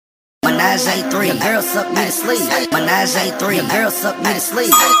Menage A3, a girl suck me to sleep. Menage A3, a girl suck me to sleep.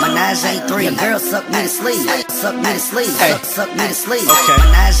 Menage A3, a girl suck me to sleep. Suck me to sleep, suck me to sleep.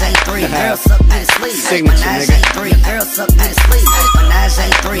 Menage A3, a girl suck me to sleep. Menage A3, a girl suck me to sleep. Menage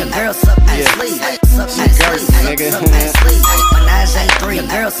A3, a girl suck me to sleep. Suck me to sleep, suck me to sleep. Menage A3, a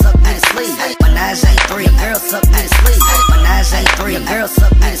girl suck me to sleep. Menage A3, a girl suck me to sleep. Menage A3, a girl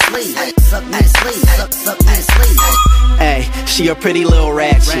suck me to sleep. Suck me to sleep, suck me to sleep. Hey, she a pretty little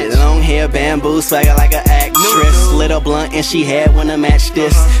ratchet. Long hair, bamboo, swagger like an actress. Lit a blunt and she had one to match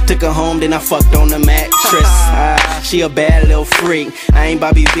this. Took her home, then I fucked on the mattress. She a bad little freak. I ain't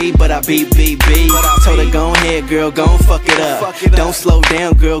Bobby B, but I beat BB. Told her, go ahead, girl, gon' fuck it up. Don't slow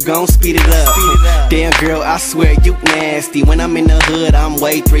down, girl, gon' speed it up. Damn, girl, I swear you nasty. When I'm in the hood, I'm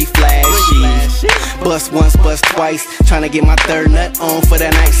way 3 flashy. Bust once, bust twice. Tryna get my third nut on for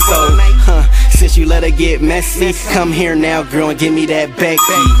that night. So, since you let her get messy, come here now, girl, and give me that Becky.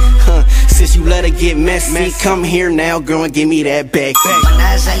 Since you let her get messy, come here now, girl, and give me that Becky.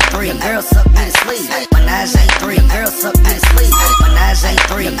 Menage A3, a girl suck me to sleep. Menage A3, a girl suck me to sleep. Menage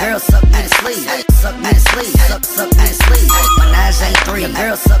A3, a girl suck me to sleep. Suck me to sleep, suck me to sleep. Menage A3, a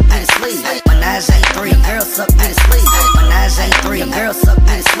girl suck me to sleep. Menage A3, a girl suck me to sleep. Menage A3, a girl suck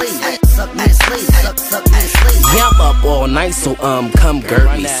me to sleep. Suck me to sleep, suck me to sleep. Yeah, I'm up all night, so come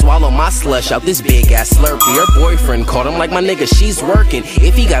girt me. Swallow my slush out this big ass Slurpee. Her boyfriend called him like, my nigga, she's working.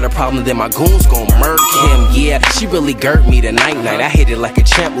 If he got a problem, then my goons gon' murk him. Yeah, she really girt me tonight. I hit it like a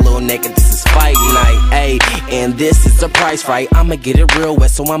champ, little nigga, this is fight night. Ayy, and this is the price, right? I'ma get it real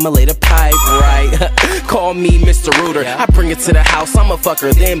wet, so I'ma lay the pipe right. Call me Mr. Rooter, I bring it to the house, I'ma fuck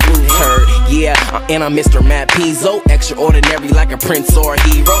her, then boot her. Yeah, and I'm Mr. Matt Pizzo, extraordinary like a prince or a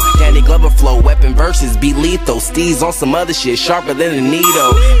hero. Danny Glover flow, weapon versus be lethal. Steez on some other shit, sharper than a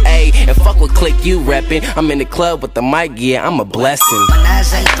needle. Ayy, and fuck what click you reppin'. I'm in the club with the mic, yeah, I'm a blessing. Menage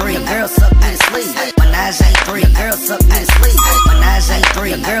A3, a girl suck me to sleep. Menage A3, a girl suck me to sleep. Menage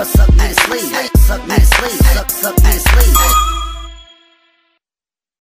A3, a girl suck me to sleep. Suck me to sleep, suck me to sleep.